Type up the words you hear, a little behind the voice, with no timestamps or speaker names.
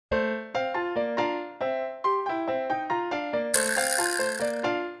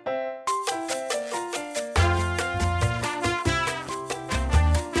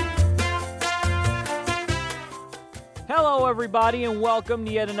everybody, and welcome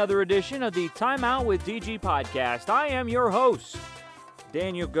to yet another edition of the Time Out with DG podcast. I am your host,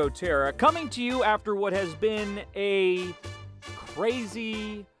 Daniel Gotera, coming to you after what has been a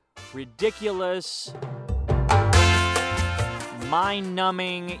crazy, ridiculous,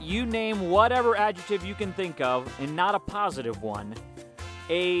 mind-numbing, you name whatever adjective you can think of, and not a positive one,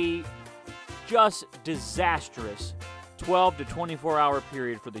 a just disastrous 12 to 24-hour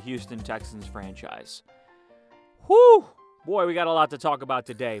period for the Houston Texans franchise. Whew! Boy, we got a lot to talk about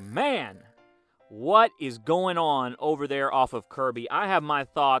today. Man, what is going on over there off of Kirby? I have my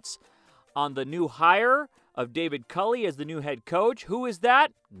thoughts on the new hire of David Culley as the new head coach. Who is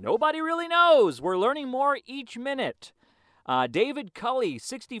that? Nobody really knows. We're learning more each minute. David Culley,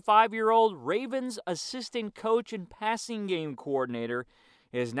 65-year-old Ravens assistant coach and passing game coordinator,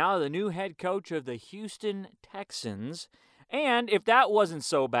 is now the new head coach of the Houston Texans. And if that wasn't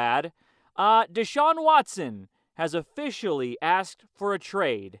so bad, Deshaun Watson has officially asked for a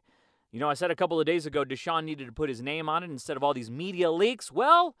trade. You know, I said a couple of days ago Deshaun needed to put his name on it instead of all these media leaks.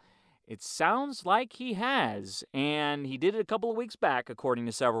 Well, it sounds like he has, and he did it a couple of weeks back, according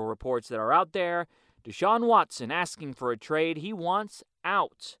to several reports that are out there. Deshaun Watson asking for a trade. He wants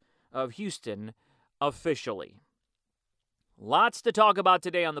out of Houston officially. Lots to talk about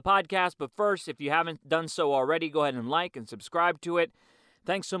today on the podcast, but first, if you haven't done so already, go ahead and like and subscribe to it.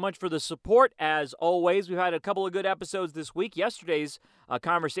 Thanks so much for the support. As always, we've had a couple of good episodes this week. Yesterday's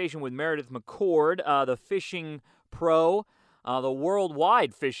conversation with Meredith McCord, the fishing pro, the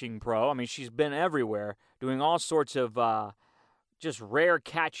worldwide fishing pro. I mean, she's been everywhere, doing all sorts of just rare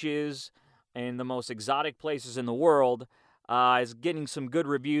catches in the most exotic places in the world, is getting some good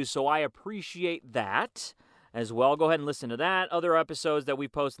reviews, so I appreciate that as well. Go ahead and listen to that. Other episodes that we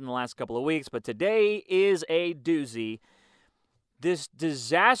posted in the last couple of weeks, but today is a doozy. This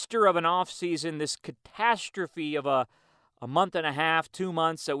disaster of an offseason, this catastrophe of a month and a half, 2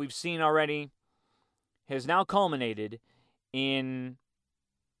 months that we've seen already, has now culminated in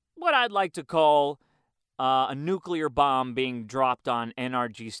what I'd like to call a nuclear bomb being dropped on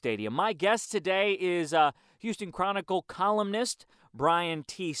NRG Stadium. My guest today is Houston Chronicle columnist Brian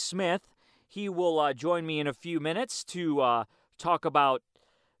T. Smith. He will join me in a few minutes to talk about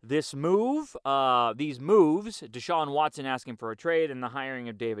this move, these moves, Deshaun Watson asking for a trade and the hiring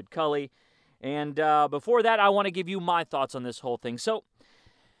of David Culley. And before that, I want to give you my thoughts on this whole thing. So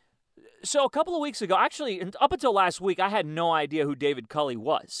a couple of weeks ago, actually, up until last week, I had no idea who David Culley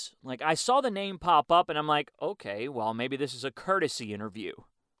was. Like, I saw the name pop up, and I'm like, okay, well, maybe this is a courtesy interview.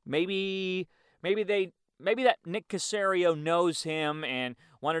 Maybe that Nick Caserio knows him and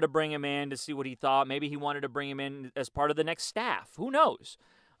wanted to bring him in to see what he thought. Maybe he wanted to bring him in as part of the next staff. Who knows?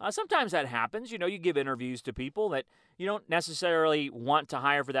 Sometimes that happens. You know, you give interviews to people that you don't necessarily want to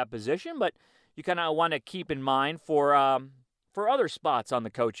hire for that position, but you kind of want to keep in mind for other spots on the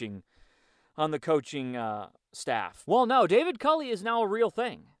coaching staff. Well, no, David Culley is now a real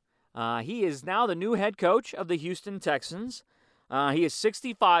thing. He is now the new head coach of the Houston Texans. He is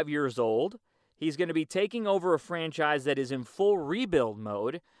 65 years old. He's going to be taking over a franchise that is in full rebuild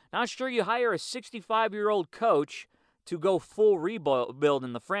mode. Not sure you hire a 65-year-old coach to go full rebuild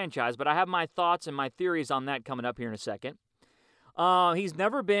in the franchise, but I have my thoughts and my theories on that coming up here in a second. He's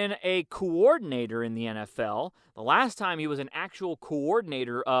never been a coordinator in the NFL. The last time he was an actual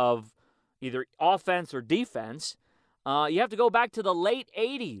coordinator of either offense or defense, you have to go back to the late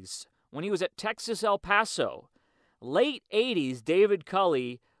 80s when he was at Texas El Paso. Late 80s, David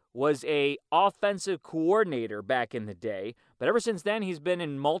Culley was a offensive coordinator back in the day, but ever since then, he's been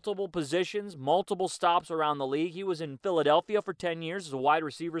in multiple positions, multiple stops around the league. He was in Philadelphia for 10 years as a wide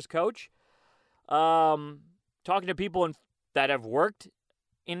receivers coach. Talking to people that have worked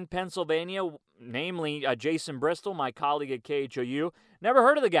in Pennsylvania, namely Jason Bristol, my colleague at KHOU. Never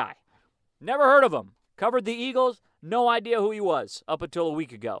heard of the guy. Never heard of him. Covered the Eagles, no idea who he was up until a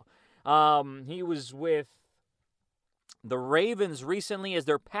week ago. He was with the Ravens recently as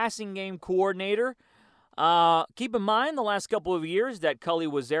their passing game coordinator. Keep in mind, the last couple of years that Culley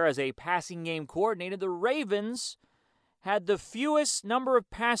was there as a passing game coordinator, the Ravens had the fewest number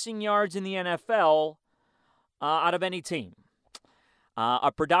of passing yards in the NFL out of any team.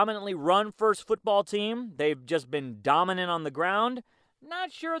 A predominantly run-first football team. They've just been dominant on the ground.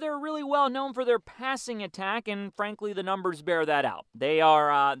 Not sure they're really well known for their passing attack, and frankly, the numbers bear that out.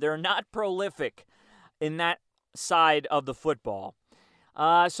 They're not prolific in that side of the football.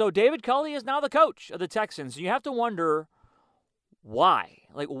 So David Culley is now the coach of the Texans. You have to wonder why.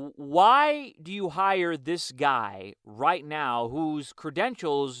 Like, why do you hire this guy right now whose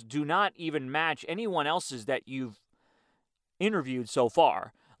credentials do not even match anyone else's that you've interviewed so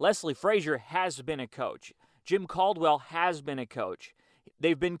far? Leslie Frazier has been a coach. Jim Caldwell has been a coach.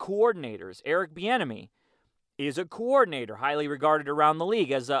 They've been coordinators. Eric Bieniemy is a coordinator, highly regarded around the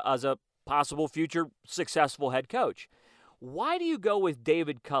league as a possible future successful head coach. Why do you go with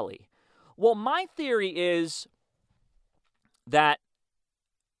David Culley? Well, my theory is that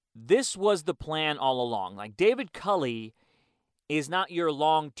this was the plan all along. Like, David Culley is not your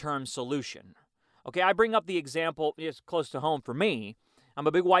long-term solution. Okay, I bring up the example, it's close to home for me. I'm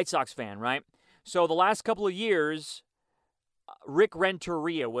a big White Sox fan, right? So the last couple of years, Rick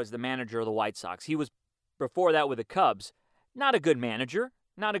Renteria was the manager of the White Sox. He was before that with the Cubs. Not a good manager.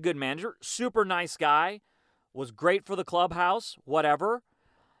 Super nice guy. Was great for the clubhouse, whatever.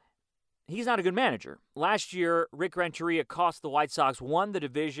 He's not a good manager. Last year, Rick Renteria cost the White Sox, 1, the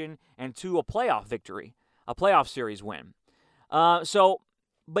division, and 2, a playoff victory, a playoff series win.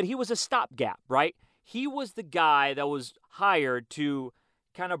 But he was a stopgap, right? He was the guy that was hired to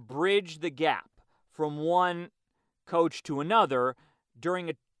kind of bridge the gap from one coach to another during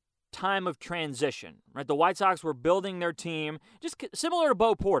a time of transition, right? The White Sox were building their team, just similar to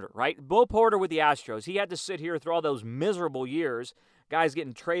Bo Porter, right? Bo Porter with the Astros. He had to sit here through all those miserable years, guys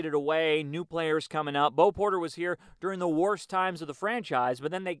getting traded away, new players coming up. Bo Porter was here during the worst times of the franchise,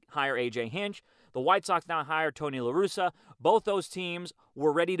 but then they hire A.J. Hinch. The White Sox now hire Tony La Russa. Both those teams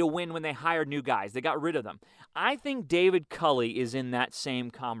were ready to win when they hired new guys. They got rid of them. I think David Culley is in that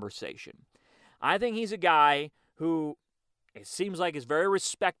same conversation. I think he's a guy who it seems like is very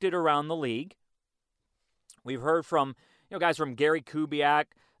respected around the league. We've heard from guys from Gary Kubiak.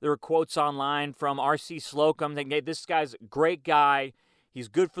 There are quotes online from R.C. Slocum saying, hey, this guy's a great guy. He's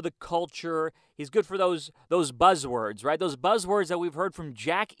good for the culture. He's good for those buzzwords, right? Those buzzwords that we've heard from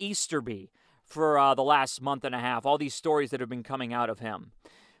Jack Easterby for the last month and a half, all these stories that have been coming out of him.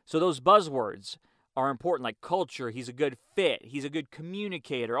 So those buzzwords are important, like culture, he's a good fit, he's a good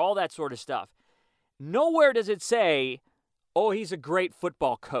communicator, all that sort of stuff. Nowhere does it say, oh, he's a great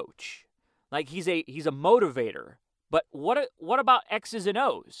football coach. Like he's a motivator. But what about X's and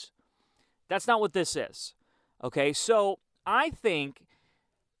O's? That's not what this is. Okay, so I think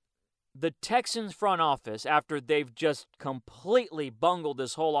the Texans front office, after they've just completely bungled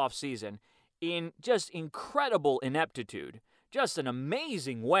this whole offseason in just incredible ineptitude, just an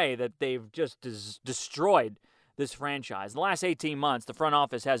amazing way that they've just destroyed this franchise. In the last 18 months, the front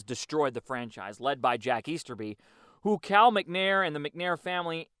office has destroyed the franchise, led by Jack Easterby, who Cal McNair and the McNair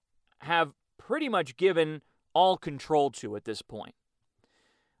family have pretty much given all control to at this point.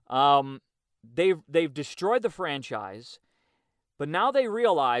 They've destroyed the franchise, but now they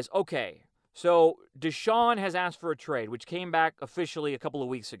realize, okay, so Deshaun has asked for a trade, which came back officially a couple of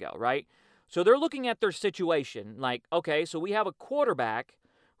weeks ago, right? So they're looking at their situation like, okay, so we have a quarterback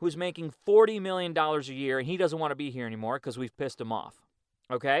who's making $40 million a year, and he doesn't want to be here anymore because we've pissed him off,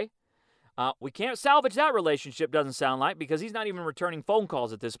 okay? We can't salvage that relationship, doesn't sound like, because he's not even returning phone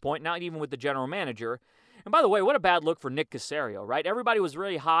calls at this point, not even with the general manager. And by the way, what a bad look for Nick Caserio, right? Everybody was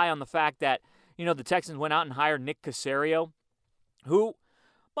really high on the fact that, the Texans went out and hired Nick Caserio, who,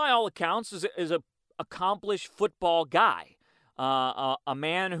 by all accounts, is a accomplished football guy, a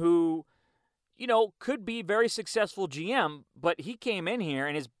man who, could be very successful GM, but he came in here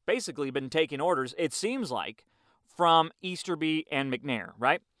and has basically been taking orders, it seems like, from Easterby and McNair,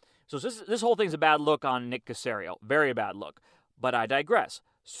 right? So this whole thing's a bad look on Nick Caserio. Very bad look. But I digress.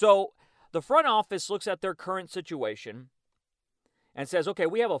 So the front office looks at their current situation and says, okay,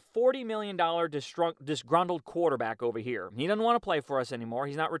 we have a $40 million disgruntled quarterback over here. He doesn't want to play for us anymore.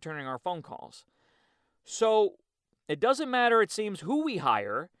 He's not returning our phone calls. So it doesn't matter, it seems, who we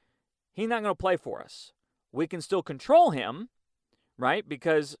hire. He's not going to play for us. We can still control him, right?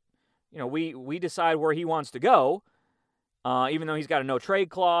 Because, we decide where he wants to go. Even though he's got a no-trade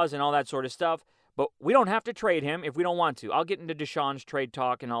clause and all that sort of stuff. But we don't have to trade him if we don't want to. I'll get into Deshaun's trade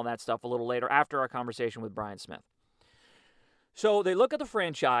talk and all that stuff a little later after our conversation with Brian Smith. So they look at the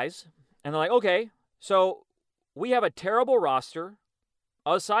franchise, and they're like, okay, so we have a terrible roster.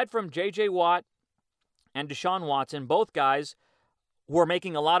 Aside from J.J. Watt and Deshaun Watson, both guys who are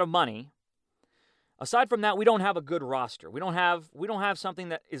making a lot of money, aside from that, we don't have a good roster. We don't have something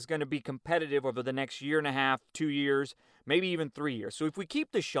that is going to be competitive over the next year and a half, 2 years, maybe even 3 years. So if we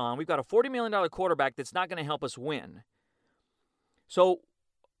keep Deshaun, we've got a $40 million quarterback that's not going to help us win. So,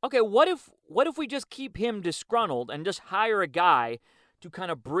 okay, what if we just keep him disgruntled and just hire a guy to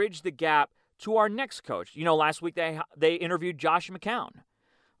kind of bridge the gap to our next coach? Last week they interviewed Josh McCown,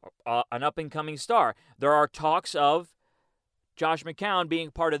 an up-and-coming star. There are talks of Josh McCown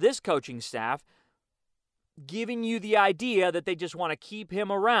being part of this coaching staff. giving you the idea that they just want to keep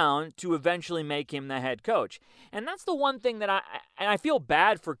him around to eventually make him the head coach. And that's the one thing that I feel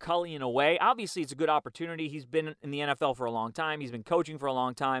bad for Cully in a way. Obviously, it's a good opportunity. He's been in the NFL for a long time. He's been coaching for a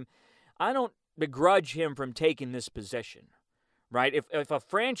long time. I don't begrudge him from taking this position, right? If a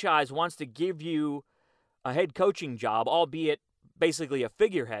franchise wants to give you a head coaching job, albeit basically a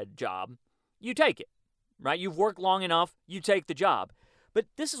figurehead job, you take it, right? You've worked long enough, you take the job. But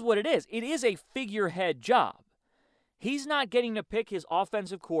this is what it is. It is a figurehead job. He's not getting to pick his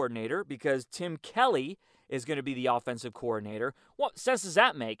offensive coordinator because Tim Kelly is going to be the offensive coordinator. What sense does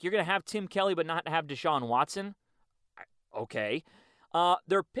that make? You're going to have Tim Kelly but not have Deshaun Watson? Okay.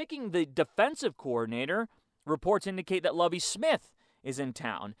 They're picking the defensive coordinator. Reports indicate that Lovie Smith is in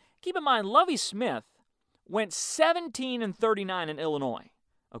town. Keep in mind, Lovie Smith went 17-39 in Illinois.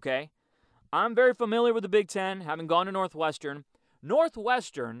 Okay? I'm very familiar with the Big Ten, having gone to Northwestern.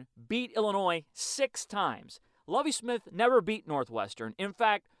 Northwestern beat Illinois 6 times. Lovie Smith never beat Northwestern. In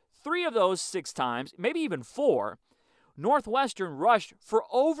fact, 3 of those 6 times, maybe even 4, Northwestern rushed for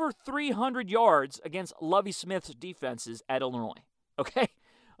over 300 yards against Lovie Smith's defenses at Illinois.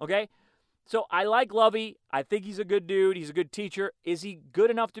 Okay? So I like Lovie. I think he's a good dude. He's a good teacher. Is he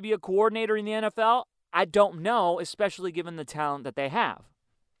good enough to be a coordinator in the NFL? I don't know, especially given the talent that they have.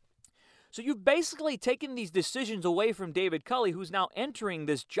 So you've basically taken these decisions away from David Culley, who's now entering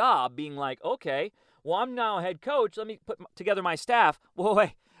this job being like, okay, well, I'm now a head coach. Let me put together my staff. Well,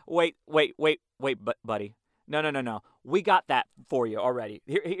 wait, buddy. No. We got that for you already.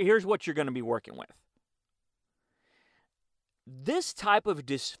 Here's what you're going to be working with. This type of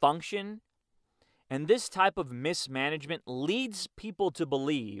dysfunction and this type of mismanagement leads people to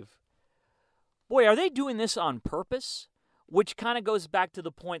believe, boy, are they doing this on purpose? Which kind of goes back to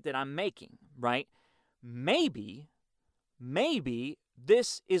the point that I'm making, right? Maybe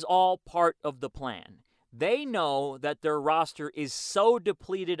this is all part of the plan. They know that their roster is so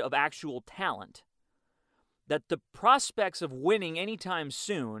depleted of actual talent that the prospects of winning anytime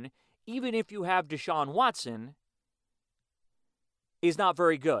soon, even if you have Deshaun Watson, is not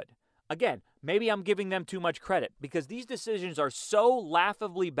very good. Again, maybe I'm giving them too much credit because these decisions are so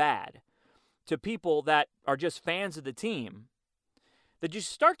laughably bad to people that are just fans of the team that you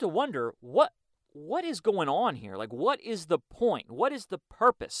start to wonder what is going on here? Like, what is the point? What is the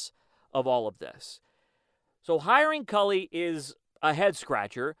purpose of all of this? So hiring Culley is a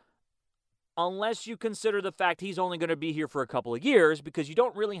head-scratcher unless you consider the fact he's only going to be here for a couple of years because you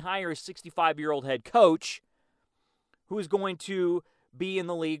don't really hire a 65-year-old head coach who is going to be in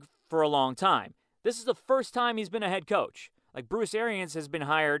the league for a long time. This is the first time he's been a head coach. Like Bruce Arians has been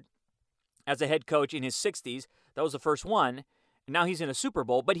hired as a head coach in his 60s. That was the first one. And now he's in a Super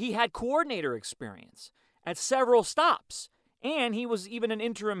Bowl, but he had coordinator experience at several stops. And he was even an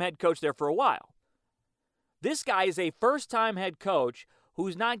interim head coach there for a while. This guy is a first-time head coach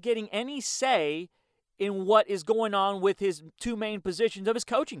who's not getting any say in what is going on with his 2 main positions of his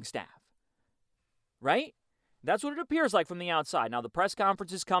coaching staff. Right? That's what it appears like from the outside. Now, the press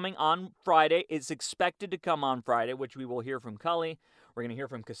conference is coming on Friday. It's expected to come on Friday, which we will hear from Culley. We're going to hear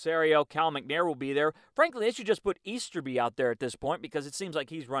from Caserio. Cal McNair will be there. Frankly, they should just put Easterby out there at this point because it seems like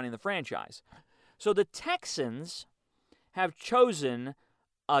he's running the franchise. So the Texans have chosen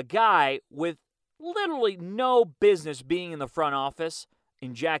a guy with literally no business being in the front office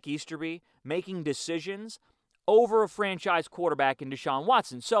in Jack Easterby, making decisions over a franchise quarterback in Deshaun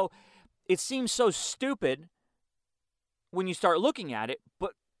Watson. So it seems so stupid when you start looking at it,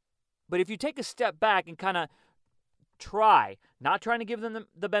 but if you take a step back and kind of not trying to give them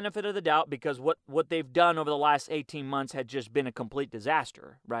the benefit of the doubt because what they've done over the last 18 months had just been a complete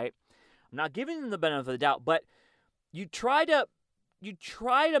disaster, right? I'm not giving them the benefit of the doubt, but you try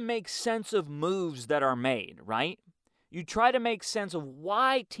to make sense of moves that are made, right? You try to make sense of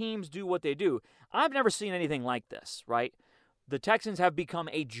why teams do what they do. I've never seen anything like this, right? The Texans have become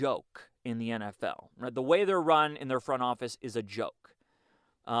a joke in the NFL. Right? The way they're run in their front office is a joke.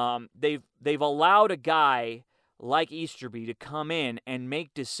 They've allowed a guy like Easterby to come in and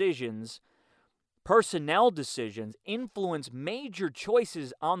make decisions, personnel decisions, influence major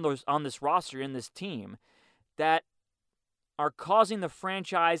choices on this roster, in this team, that are causing the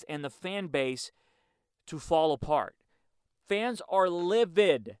franchise and the fan base to fall apart. Fans are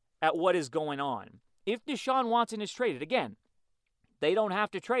livid at what is going on. If Deshaun Watson is traded, again, they don't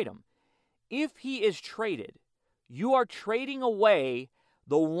have to trade him. If he is traded, you are trading away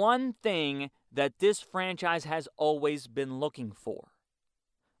the one thing that this franchise has always been looking for: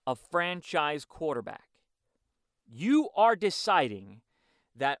 a franchise quarterback. You are deciding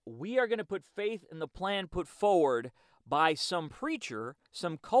that we are going to put faith in the plan put forward by some preacher,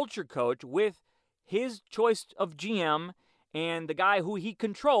 some culture coach with his choice of GM and the guy who he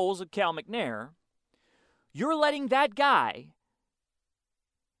controls, Cal McNair, you're letting that guy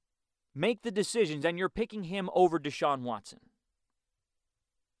make the decisions, and you're picking him over Deshaun Watson.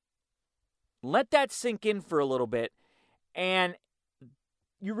 Let that sink in for a little bit, and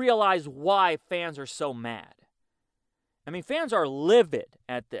you realize why fans are so mad. I mean, fans are livid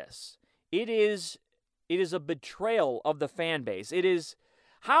at this. It is a betrayal of the fan base. It is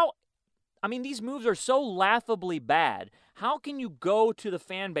how, I mean, these moves are so laughably bad. How can you go to the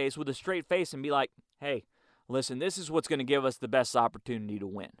fan base with a straight face and be like, hey, listen, this is what's going to give us the best opportunity to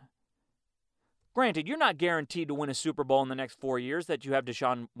win? Granted, you're not guaranteed to win a Super Bowl in the next 4 years that you have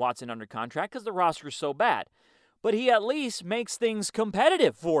Deshaun Watson under contract because the roster is so bad. But he at least makes things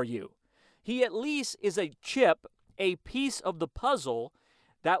competitive for you. He at least is a chip, a piece of the puzzle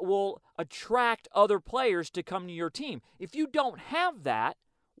that will attract other players to come to your team. If you don't have that,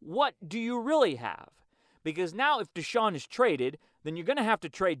 what do you really have? Because now if Deshaun is traded, then you're going to have to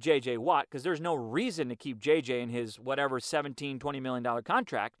trade J.J. Watt because there's no reason to keep J.J. in his whatever $17, $20 million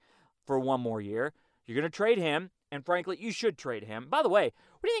contract for one more year. You're going to trade him, and frankly, you should trade him. By the way,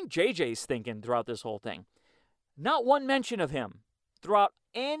 what do you think J.J.'s thinking throughout this whole thing? Not one mention of him throughout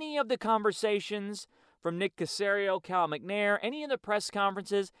any of the conversations from Nick Caserio, Cal McNair, any of the press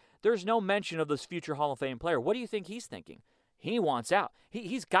conferences. There's no mention of this future Hall of Fame player. What do you think he's thinking? He wants out.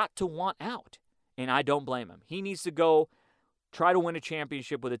 He's got to want out, and I don't blame him. He needs to go try to win a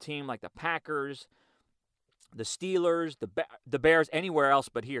championship with a team like the Packers, the Steelers, the Bears, anywhere else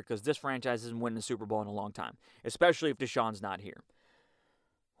but here, because this franchise isn't winning the Super Bowl in a long time, especially if Deshaun's not here.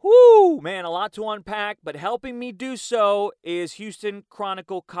 Whoo, man, a lot to unpack, but helping me do so is Houston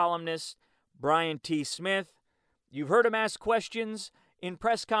Chronicle columnist Brian T. Smith. You've heard him ask questions in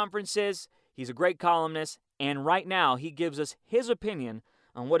press conferences. He's a great columnist, and right now he gives us his opinion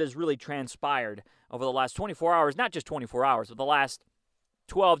on what has really transpired over the last 24 hours, not just 24 hours, but the last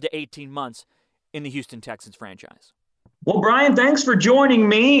 12 to 18 months in the Houston Texans franchise. Well, Brian, thanks for joining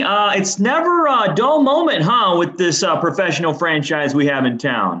me. It's never a dull moment, huh, with this professional franchise we have in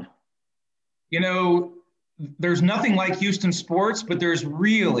town. You know, there's nothing like Houston sports, but there's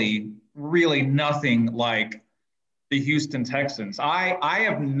really, really nothing like the Houston Texans. I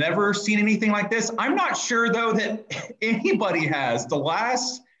have never seen anything like this. I'm not sure, though, that anybody has. The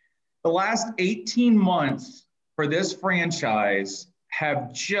last 18 months for this franchise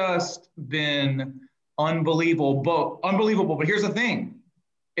have just been unbelievable. But here's the thing.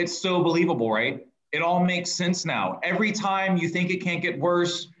 It's so believable, right? It all makes sense now. Every time you think it can't get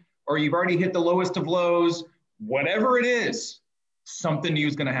worse or you've already hit the lowest of lows, whatever it is, something new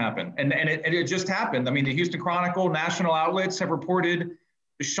is going to happen. And it just happened. I mean, the Houston Chronicle, national outlets have reported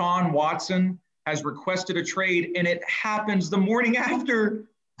Deshaun Watson has requested a trade, and it happens the morning after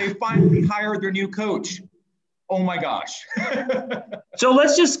they finally hired their new coach. Oh my gosh. So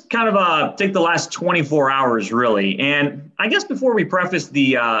let's just kind of take the last 24 hours, really. And I guess before we preface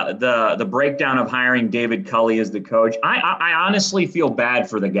the breakdown of hiring David Culley as the coach, I honestly feel bad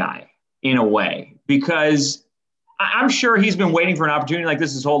for the guy in a way, because I'm sure he's been waiting for an opportunity like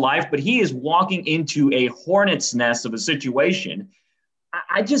this his whole life, but he is walking into a hornet's nest of a situation.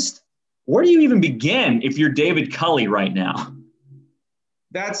 Where do you even begin if you're David Culley right now?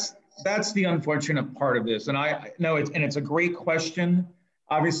 That's the unfortunate part of this. And I know it's a great question.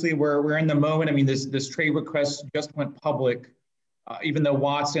 Obviously, we're in the moment. I mean, this trade request just went public, even though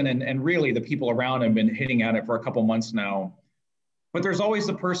Watson and really the people around him have been hitting at it for a couple months now. But there's always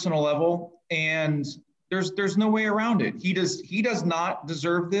the personal level, and there's no way around it. He does not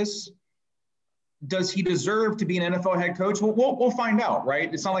deserve this. Does he deserve to be an NFL head coach? Well, we'll find out,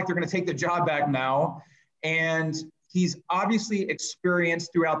 right? It's not like they're going to take the job back now. And he's obviously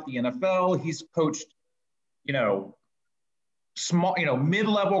experienced throughout the NFL. He's coached, small,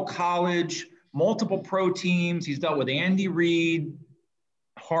 mid-level college, multiple pro teams. He's dealt with Andy Reid,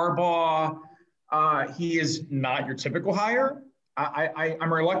 Harbaugh. He is not your typical hire.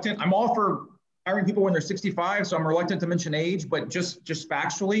 I'm reluctant. I'm all for hiring people when they're 65, so I'm reluctant to mention age, but just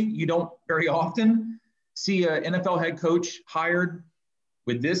factually, you don't very often see an NFL head coach hired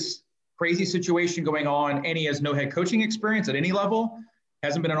with this crazy situation going on, and he has no head coaching experience at any level,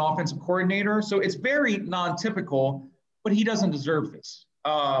 hasn't been an offensive coordinator. So it's very non-typical, but he doesn't deserve this.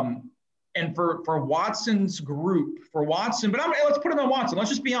 And for Watson's group, but let's put it on Watson.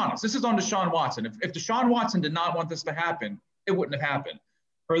 Let's just be honest. This is on Deshaun Watson. If Deshaun Watson did not want this to happen, it wouldn't have happened.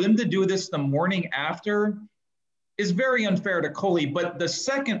 For them to do this the morning after is very unfair to Culley. But the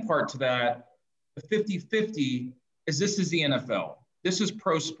second part to that, the 50-50, is this is the NFL. This is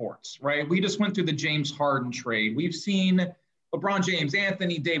pro sports, right? We just went through the James Harden trade. We've seen LeBron James,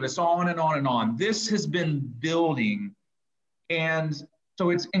 Anthony Davis, on and on and on. This has been building. And so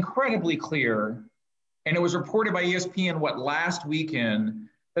it's incredibly clear, and it was reported by ESPN, last weekend,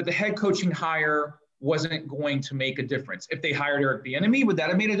 that the head coaching hire wasn't going to make a difference. If they hired Eric Bieniemy, would that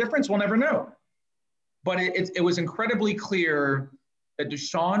have made a difference? We'll never know. But it was incredibly clear that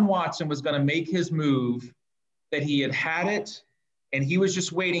Deshaun Watson was going to make his move, that he had it, and he was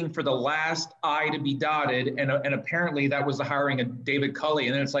just waiting for the last I to be dotted. And apparently that was the hiring of David Culley.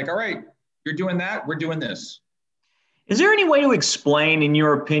 And then it's like, all right, you're doing that, we're doing this. Is there any way to explain, in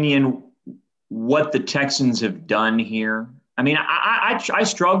your opinion, what the Texans have done here? I mean, I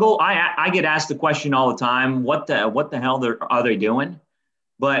struggle. I get asked the question all the time, what the hell are they doing?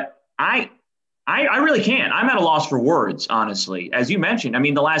 But I really can't. I'm at a loss for words, honestly. As you mentioned, I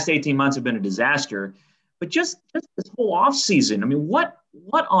mean, the last 18 months have been a disaster. But just this whole offseason, I mean, what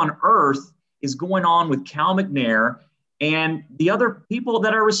on earth is going on with Cal McNair and the other people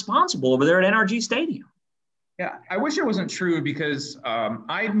that are responsible over there at NRG Stadium? Yeah, I wish it wasn't true, because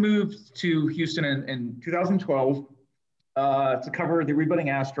I moved to Houston in 2012 to cover the rebuilding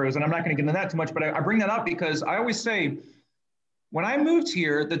Astros. And I'm not going to get into that too much, but I bring that up because I always say, when I moved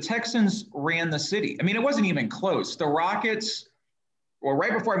here, the Texans ran the city. I mean, it wasn't even close. The Rockets, well,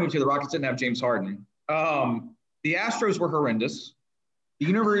 right before I moved here, the Rockets didn't have James Harden. The Astros were horrendous. The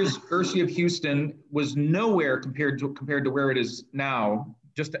University of Houston was nowhere compared to where it is now,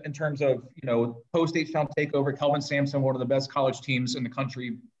 just in terms of, post H-Town takeover, Kelvin Sampson, one of the best college teams in the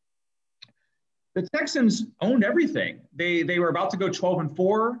country. The Texans owned everything. They were about to go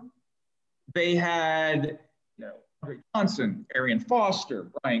 12-4. They had, Andre Johnson, Arian Foster,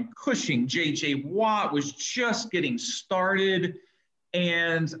 Brian Cushing, J.J. Watt was just getting started.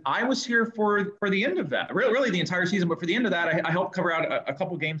 And I was here for the end of that, really the entire season. But for the end of that, I helped cover out a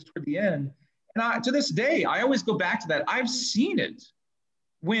couple games toward the end. And to this day, I always go back to that. I've seen it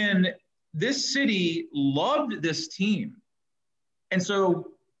when this city loved this team. And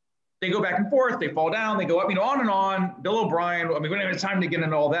so they go back and forth, they fall down, they go up, on and on. Bill O'Brien, I mean, we don't have time to get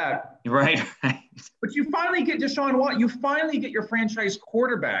into all that. Right. But you finally get Deshaun Watson, you finally get your franchise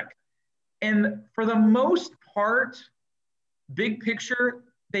quarterback. And for the most part, big picture,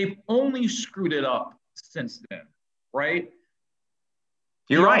 they've only screwed it up since then, right?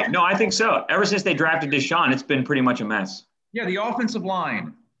 You're right. No, I think so. Ever since they drafted Deshaun, it's been pretty much a mess. Yeah, the offensive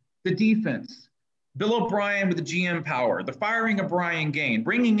line, the defense, Bill O'Brien with the GM power, the firing of Brian Gain,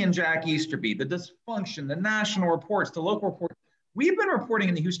 bringing in Jack Easterby, the dysfunction, the national reports, the local reports. We've been reporting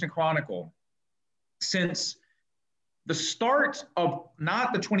in the Houston Chronicle since the start of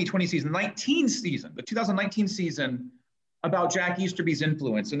not the 2020 season, the 2019 season, about Jack Easterby's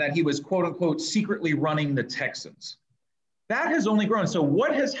influence and that he was, quote unquote, secretly running the Texans. That has only grown. So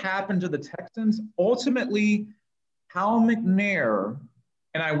what has happened to the Texans? Ultimately, Cal McNair,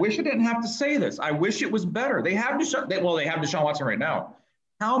 and I wish I didn't have to say this, I wish it was better. They have Deshaun Watson right now.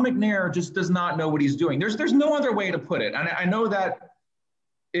 Cal McNair just does not know what he's doing. There's no other way to put it. And I know that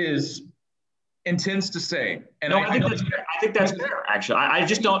is intense to say. And no, I think that's fair, actually. I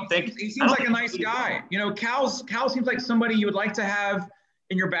just don't think he seems like a nice guy. Cal seems like somebody you would like to have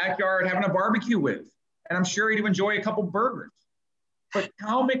in your backyard having a barbecue with. And I'm sure he'd enjoy a couple burgers. But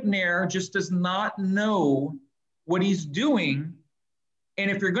Cal McNair just does not know what he's doing. And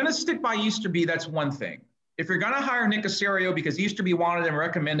if you're going to stick by Easterby, that's one thing. If you're going to hire Nick Caserio because Easterby wanted him,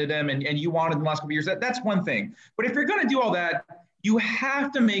 recommended him, and you wanted him the last couple of years, that's one thing. But if you're going to do all that, you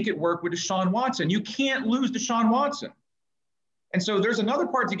have to make it work with Deshaun Watson. You can't lose Deshaun Watson. And so there's another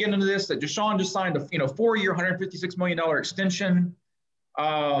part to get into this, that Deshaun just signed a 4-year, $156 million extension.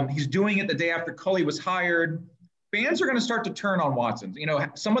 He's doing it the day after Culley was hired. Fans are going to start to turn on Watson.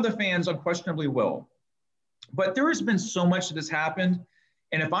 Some of the fans unquestionably will. But there has been so much that has happened.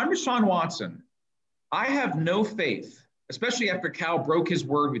 And if I'm Deshaun Watson, I have no faith, especially after Cal broke his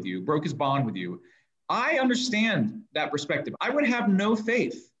word with you, broke his bond with you. I understand that perspective. I would have no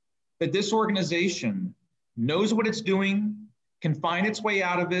faith that this organization knows what it's doing, can find its way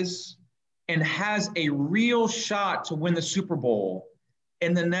out of this, and has a real shot to win the Super Bowl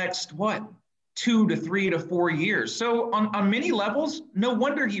in the next, 2 to 3 to 4 years. So on many levels, no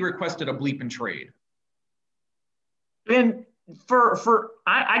wonder he requested a bleep and trade. And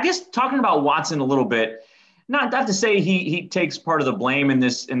I guess talking about Watson a little bit, not to say he takes part of the blame in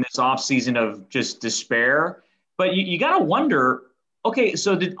this offseason of just despair, but you got to wonder, okay,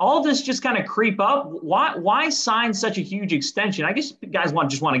 so did all this just kind of creep up? Why sign such a huge extension? I guess guys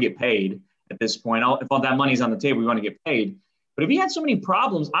just want to get paid at this point. If all that money's on the table, we want to get paid. But if he had so many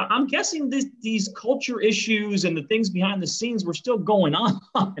problems, I'm guessing these culture issues and the things behind the scenes were still going on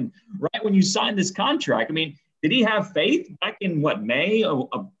right when you signed this contract. I mean, did he have faith back in May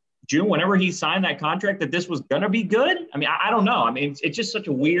of June, whenever he signed that contract, that this was going to be good? I mean, I don't know. I mean, it's just such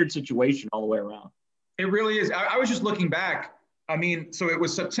a weird situation all the way around. It really is. I was just looking back. I mean, so it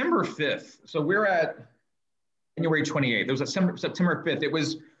was September 5th. So we're at January 28th. It was September 5th. It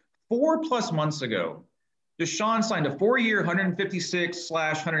was 4+ months ago. Deshaun signed a 4-year,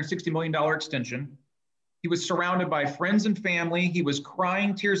 $156/$160 million extension. He was surrounded by friends and family. He was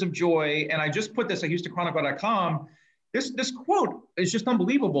crying tears of joy. And I just put this at HoustonChronicle.com. This quote is just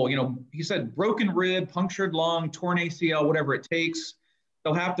unbelievable. You know, he said, broken rib, punctured lung, torn ACL, whatever it takes.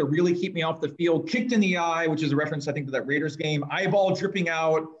 They'll have to really keep me off the field. Kicked in the eye, which is a reference, I think, to that Raiders game. Eyeball dripping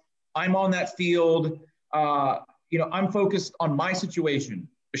out. I'm on that field. I'm focused on my situation.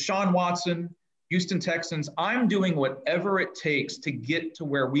 Deshaun Watson, Houston Texans, I'm doing whatever it takes to get to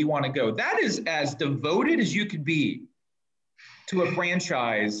where we want to go. That is as devoted as you could be to a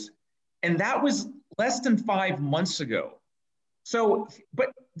franchise. And that was less than 5 months ago. So,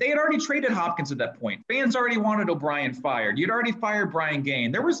 but they had already traded Hopkins at that point. Fans already wanted O'Brien fired. You'd already fired Brian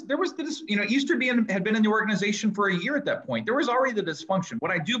Gaine. There was this, Easterby had been in the organization for a year at that point. There was already the dysfunction.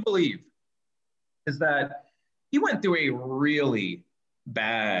 What I do believe is that he went through a really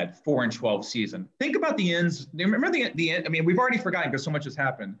bad 4-12 season. Think about the ends. Remember the end? I mean, we've already forgotten because so much has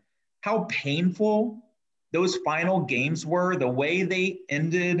happened. How painful those final games were, the way they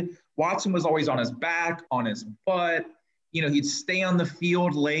ended. Watson was always on his back, on his butt. He'd stay on the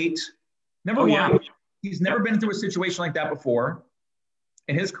field late. Number one, he's never been through a situation like that before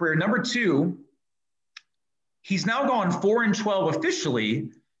in his career. Number two, he's now gone 4-12 officially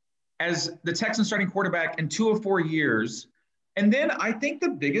as the Texans starting quarterback in 2 of 4 years. And then I think the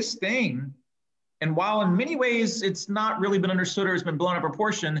biggest thing, and while in many ways it's not really been understood or has been blown out of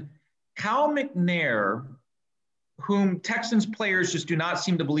proportion, Cal McNair, whom Texans players just do not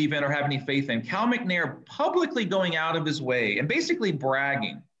seem to believe in or have any faith in, Cal McNair publicly going out of his way and basically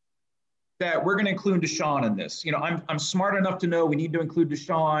bragging that we're going to include Deshaun in this. I'm smart enough to know we need to include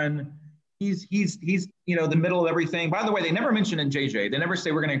Deshaun. He's the middle of everything. By the way, they never mention in JJ. They never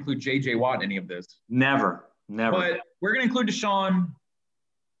say we're going to include JJ Watt in any of this. Never. But we're going to include Deshaun.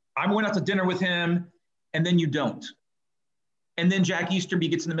 I'm going out to dinner with him, and then you don't. And then Jack Easterby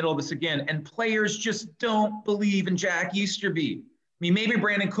gets in the middle of this again, and players just don't believe in Jack Easterby. I mean, maybe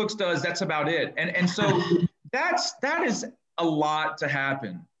Brandon Cooks does. That's about it. And so that is a lot to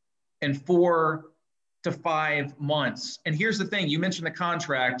happen in 4 to 5 months. And here's the thing. You mentioned the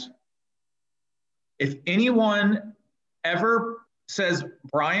contract. If anyone ever says,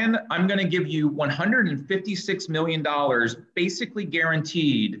 Brian, I'm going to give you $156 million, basically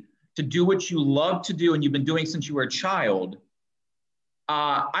guaranteed to do what you love to do and you've been doing since you were a child,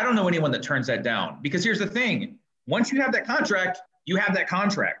 I don't know anyone that turns that down. Because here's the thing. Once you have that contract, you have that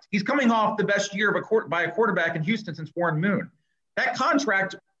contract. He's coming off the best year by a quarterback in Houston since Warren Moon. That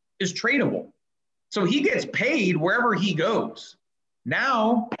contract is tradable. So he gets paid wherever he goes.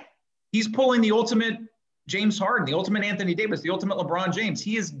 Now he's pulling the ultimate James Harden, the ultimate Anthony Davis, the ultimate LeBron James.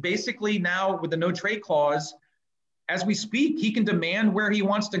 He is basically now, with the no trade clause, as we speak, he can demand where he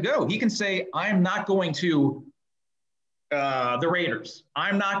wants to go. He can say, I'm not going to the Raiders.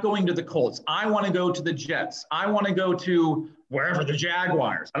 I'm not going to the Colts. I want to go to the Jets. I want to go to wherever, the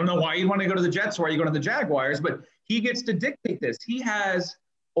Jaguars. I don't know why you want to go to the Jets or why you go to the Jaguars, but he gets to dictate this. He has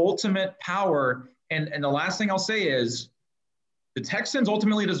ultimate power. And the last thing I'll say is, the Texans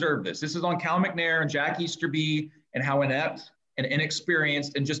ultimately deserve this. This is on Cal McNair and Jack Easterby and how inept and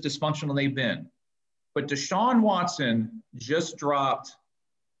inexperienced and just dysfunctional they've been. But Deshaun Watson just dropped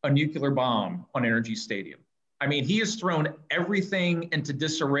a nuclear bomb on Energy Stadium. I mean, he has thrown everything into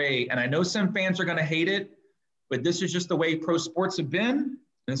disarray. And I know some fans are going to hate it, but this is just the way pro sports have been. And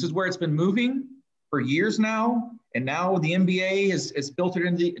this is where it's been moving for years now. And now the NBA is filtered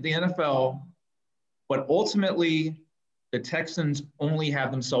into the NFL. But ultimately, the Texans only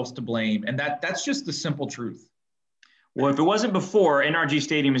have themselves to blame. And that's just the simple truth. Well, if it wasn't before, NRG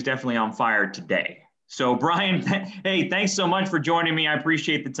Stadium is definitely on fire today. So, Brian, hey, thanks so much for joining me. I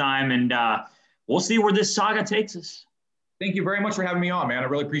appreciate the time. And we'll see where this saga takes us. Thank you very much for having me on, man. I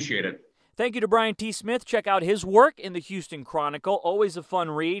really appreciate it. Thank you to Brian T. Smith. Check out his work in the Houston Chronicle. Always a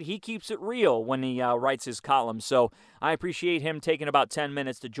fun read. He keeps it real when he writes his columns. So I appreciate him taking about 10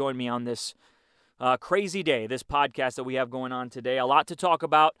 minutes to join me on this crazy day, this podcast that we have going on today. A lot to talk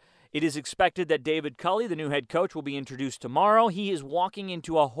about. It is expected that David Culley, the new head coach, will be introduced tomorrow. He is walking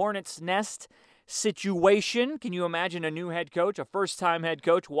into a hornet's nest situation. Can you imagine a new head coach, a first-time head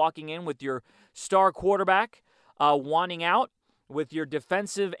coach, walking in with your star quarterback wanting out, with your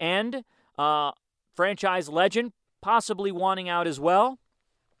defensive end, franchise legend, possibly wanting out as well?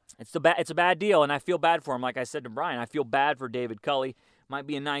 It's a bad deal, and I feel bad for him. Like I said to Brian, I feel bad for David Culley. Might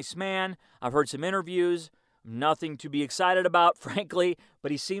be a nice man. I've heard some interviews. Nothing to be excited about, frankly,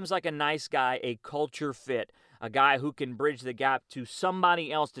 but he seems like a nice guy, a culture fit, a guy who can bridge the gap to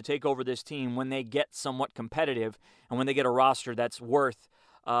somebody else to take over this team when they get somewhat competitive and when they get a roster that's worth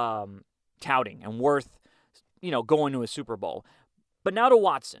touting and worth, going to a Super Bowl. But now to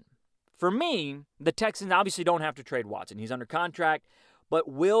Watson. For me, the Texans obviously don't have to trade Watson. He's under contract. But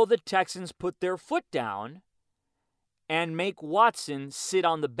will the Texans put their foot down and make Watson sit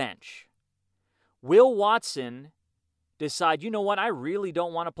on the bench? Will Watson decide, you know what, I really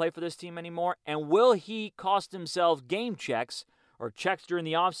don't want to play for this team anymore? And will he cost himself game checks or checks during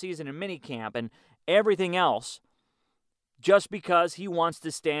the offseason and minicamp and everything else just because he wants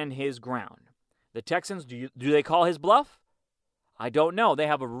to stand his ground? The Texans, do they call his bluff? I don't know. They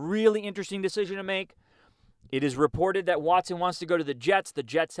have a really interesting decision to make. It is reported that Watson wants to go to the Jets. The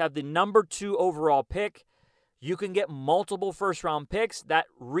Jets have the number 2 overall pick. You can get multiple first-round picks. That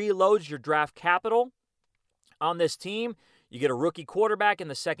reloads your draft capital on this team. You get a rookie quarterback in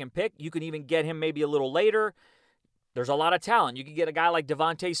the second pick. You can even get him maybe a little later. There's a lot of talent. You can get a guy like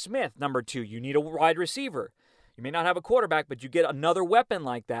Devontae Smith, number 2. You need a wide receiver. You may not have a quarterback, but you get another weapon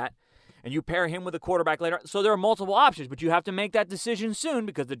like that, and you pair him with a quarterback later. So there are multiple options, but you have to make that decision soon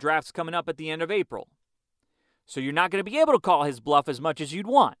because the draft's coming up at the end of April. So you're not going to be able to call his bluff as much as you'd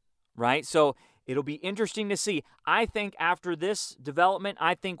want, right? So it'll be interesting to see. I think after this development,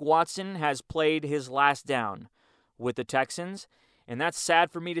 I think Watson has played his last down with the Texans, and that's sad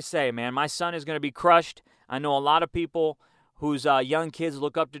for me to say, man. My son is going to be crushed. I know a lot of people whose young kids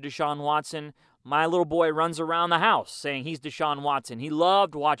look up to Deshaun Watson. My little boy runs around the house saying he's Deshaun Watson. He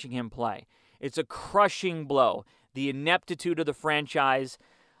loved watching him play. It's a crushing blow. The ineptitude of the franchise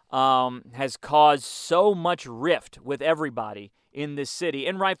has caused so much rift with everybody in this city,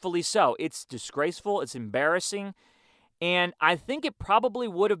 and rightfully so. It's disgraceful. It's embarrassing. And I think it probably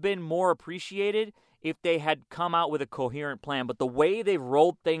would have been more appreciated if they had come out with a coherent plan. But the way they've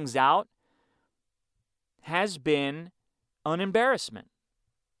rolled things out has been an embarrassment.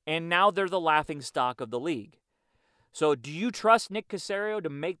 And now they're the laughingstock of the league. So do you trust Nick Caserio to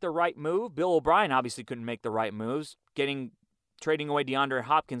make the right move? Bill O'Brien obviously couldn't make the right moves, trading away DeAndre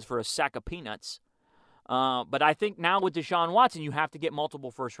Hopkins for a sack of peanuts. But I think now with Deshaun Watson, you have to get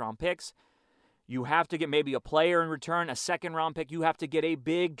multiple first-round picks. You have to get maybe a player in return, a second-round pick. You have to get a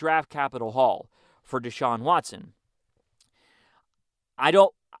big draft capital haul for Deshaun Watson.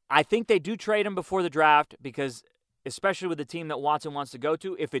 I think they do trade him before the draft because, especially with the team that Watson wants to go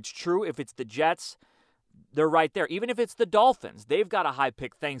to, if it's true, if it's the Jets, they're right there. Even if it's the Dolphins, they've got a high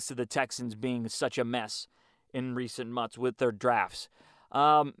pick thanks to the Texans being such a mess in recent months with their drafts.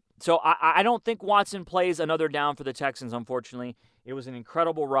 So I don't think Watson plays another down for the Texans, unfortunately. It was an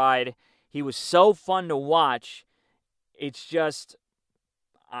incredible ride. He was so fun to watch. It's just,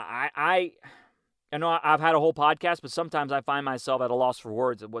 I know I've had a whole podcast, but sometimes I find myself at a loss for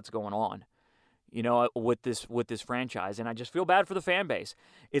words of what's going on, with this franchise. And I just feel bad for the fan base.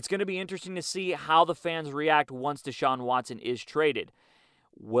 It's going to be interesting to see how the fans react once Deshaun Watson is traded.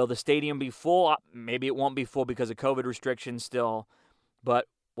 Will the stadium be full? Maybe it won't be full because of COVID restrictions still. But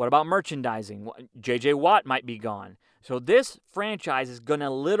what about merchandising? J.J. Watt might be gone. So this franchise is going to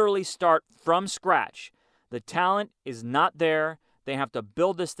literally start from scratch. The talent is not there. They have to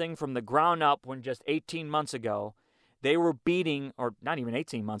build this thing from the ground up when just 18 months ago, they were beating, or not even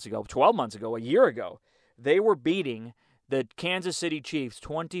 18 months ago, 12 months ago, a year ago, they were beating the Kansas City Chiefs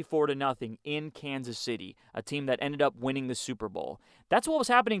 24-0 in Kansas City, a team that ended up winning the Super Bowl. That's what was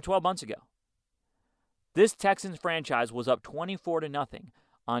happening 12 months ago. This Texans franchise was up 24-0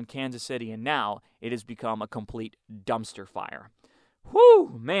 on Kansas City, and now it has become a complete dumpster fire.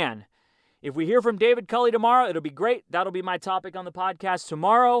 Whew, man. If we hear from David Culley tomorrow, it'll be great. That'll be my topic on the podcast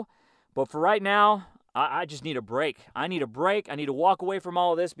tomorrow. But for right now, I just need a break. I need a break. I need to walk away from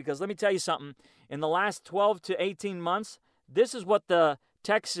all of this because let me tell you something. In the last 12 to 18 months, this is what the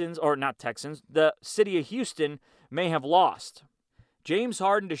the city of Houston may have lost. James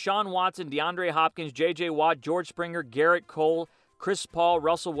Harden, Deshaun Watson, DeAndre Hopkins, J.J. Watt, George Springer, Garrett Cole, Chris Paul,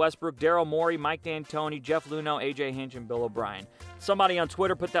 Russell Westbrook, Daryl Morey, Mike D'Antoni, Jeff Luhnow, A.J. Hinch, and Bill O'Brien. Somebody on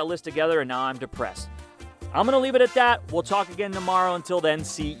Twitter put that list together, and now I'm depressed. I'm going to leave it at that. We'll talk again tomorrow. Until then,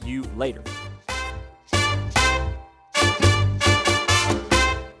 see you later.